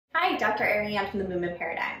Hi, Dr. Ariane from the Movement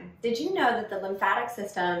Paradigm. Did you know that the lymphatic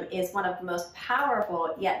system is one of the most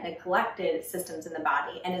powerful yet neglected systems in the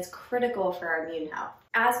body and is critical for our immune health?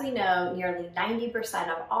 As we know, nearly 90%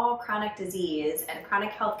 of all chronic disease and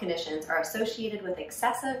chronic health conditions are associated with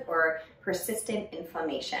excessive or persistent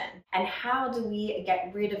inflammation. And how do we get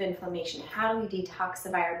rid of inflammation? How do we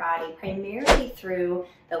detoxify our body? Primarily through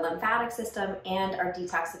the lymphatic system and our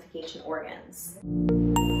detoxification organs.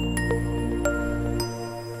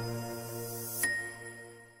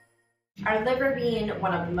 Our liver being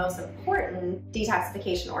one of the most important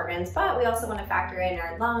detoxification organs, but we also want to factor in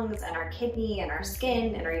our lungs and our kidney and our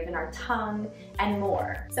skin and even our tongue and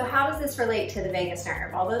more. So how does this relate to the vagus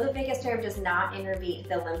nerve? Although the vagus nerve does not innervate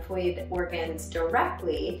the lymphoid organs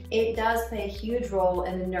directly, it does play a huge role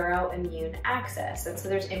in the neuroimmune axis. And so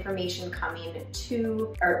there's information coming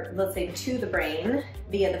to, or let's say to the brain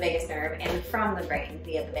via the vagus nerve and from the brain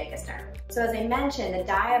via the vagus nerve. So as I mentioned, the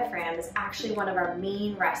diaphragm is actually one of our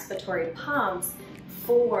main respiratory pumps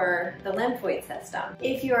for the lymphoid system.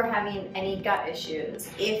 If you are having any gut issues,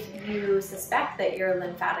 if you suspect that your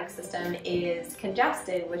lymphatic system is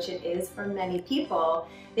congested, which it is for many people,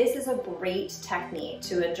 this is a great technique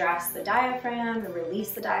to address the diaphragm and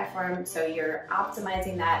release the diaphragm so you're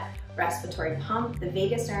optimizing that respiratory pump. The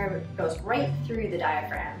vagus nerve goes right through the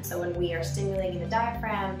diaphragm. So when we are stimulating the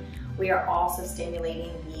diaphragm, we are also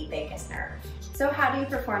stimulating the vagus nerve. So how do you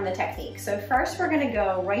perform the technique? So first we're gonna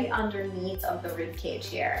go right underneath of the rib cage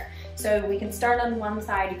here. So we can start on one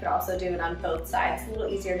side, you could also do it on both sides. It's a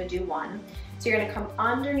little easier to do one. So you're gonna come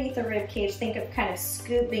underneath the rib cage, think of kind of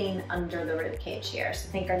scooping under the rib cage here. So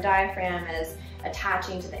think our diaphragm is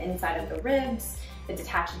attaching to the inside of the ribs, it's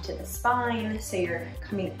attaching to the spine, so you're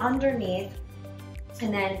coming underneath.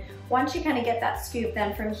 And then once you kind of get that scoop,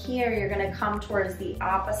 then from here, you're gonna come towards the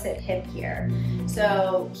opposite hip here.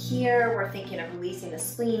 So here we're thinking of releasing the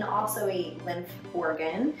spleen, also a lymph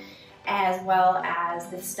organ, as well as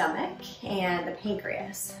the stomach and the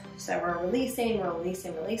pancreas. So we're releasing,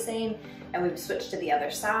 and we've switched to the other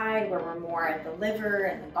side where we're more at the liver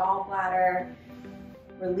and the gallbladder,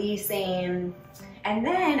 releasing. And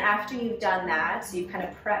then after you've done that, so you've kind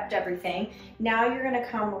of prepped everything, now you're gonna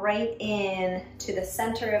come right in to the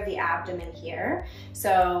center of the abdomen here.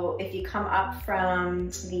 So if you come up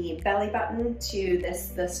from the belly button to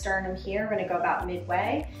the sternum here, we're gonna go about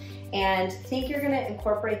midway. And think you're gonna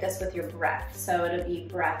incorporate this with your breath. So it'll be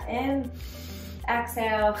breath in,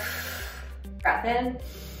 exhale, breath in,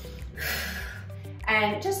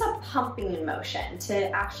 and just a pumping motion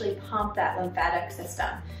to actually pump that lymphatic system.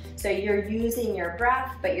 So you're using your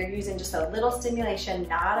breath, but you're using just a little stimulation,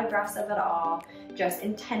 not aggressive at all, just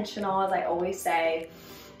intentional, as I always say.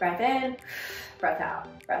 Breath in, breath out,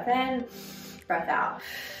 breath in, breath out.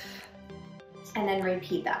 And then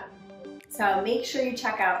repeat that. So make sure you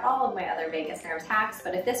check out all of my other vagus nerve hacks,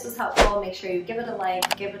 but if this was helpful, make sure you give it a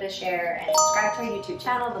like, give it a share, and subscribe to our YouTube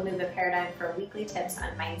channel, The Movement Paradigm, for weekly tips on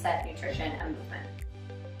mindset, nutrition, and movement.